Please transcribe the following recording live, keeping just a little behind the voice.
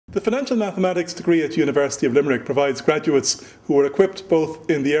The financial mathematics degree at the University of Limerick provides graduates who are equipped both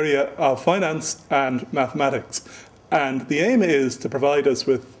in the area of finance and mathematics. And the aim is to provide us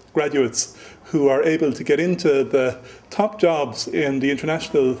with graduates who are able to get into the top jobs in the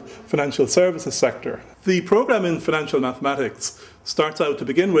international financial services sector. The programme in financial mathematics starts out to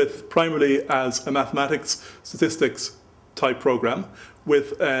begin with primarily as a mathematics statistics type programme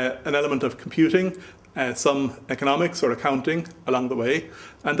with an element of computing, some economics or accounting along the way.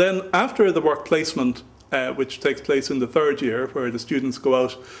 And then after the work placement, which takes place in the third year, where the students go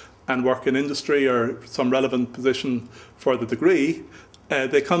out and work in industry or some relevant position for the degree,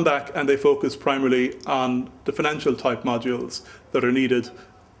 they come back and they focus primarily on the financial type modules that are needed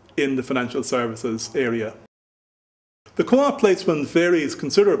in the financial services area. The co-op placement varies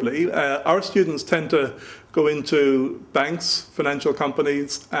considerably. Our students tend to go into banks, financial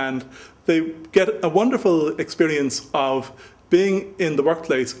companies, and they get a wonderful experience of being in the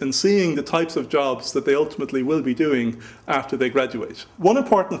workplace and seeing the types of jobs that they ultimately will be doing after they graduate. One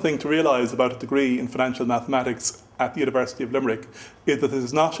important thing to realise about a degree in financial mathematics at the University of Limerick is that it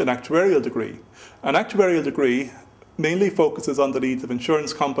is not an actuarial degree. An actuarial degree mainly focuses on the needs of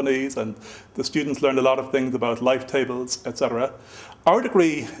insurance companies, and the students learn a lot of things about life tables, etc. Our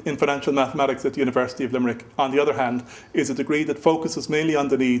degree in financial mathematics at the University of Limerick, on the other hand, is a degree that focuses mainly on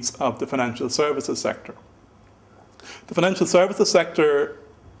the needs of the financial services sector. The financial services sector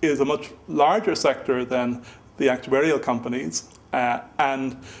is a much larger sector than the actuarial companies,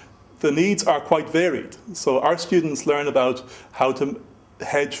 and the needs are quite varied. So our students learn about how to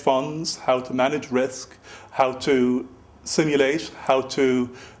hedge funds, how to manage risk, how to simulate, how to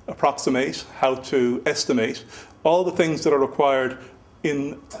approximate, how to estimate, all the things that are required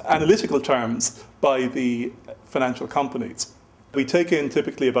in analytical terms by the financial companies. We take in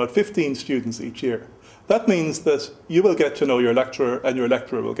typically about 15 students each year. That means that you will get to know your lecturer and your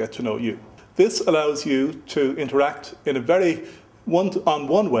lecturer will get to know you. This allows you to interact in a very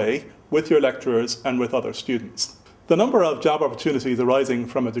one-on-one way with your lecturers and with other students. The number of job opportunities arising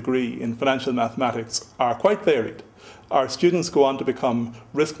from a degree in financial mathematics are quite varied. Our students go on to become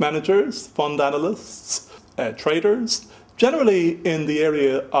risk managers, fund analysts, traders, generally in the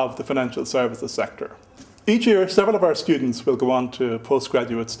area of the financial services sector. Each year, several of our students will go on to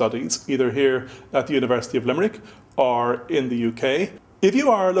postgraduate studies, either here at the University of Limerick or in the UK. If you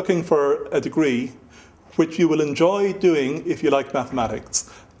are looking for a degree which you will enjoy doing if you like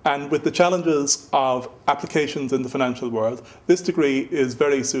mathematics, and with the challenges of applications in the financial world, this degree is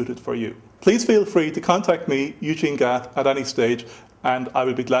very suited for you. Please feel free to contact me, Eugene Gath, at any stage, and I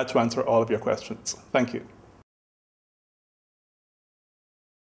will be glad to answer all of your questions. Thank you.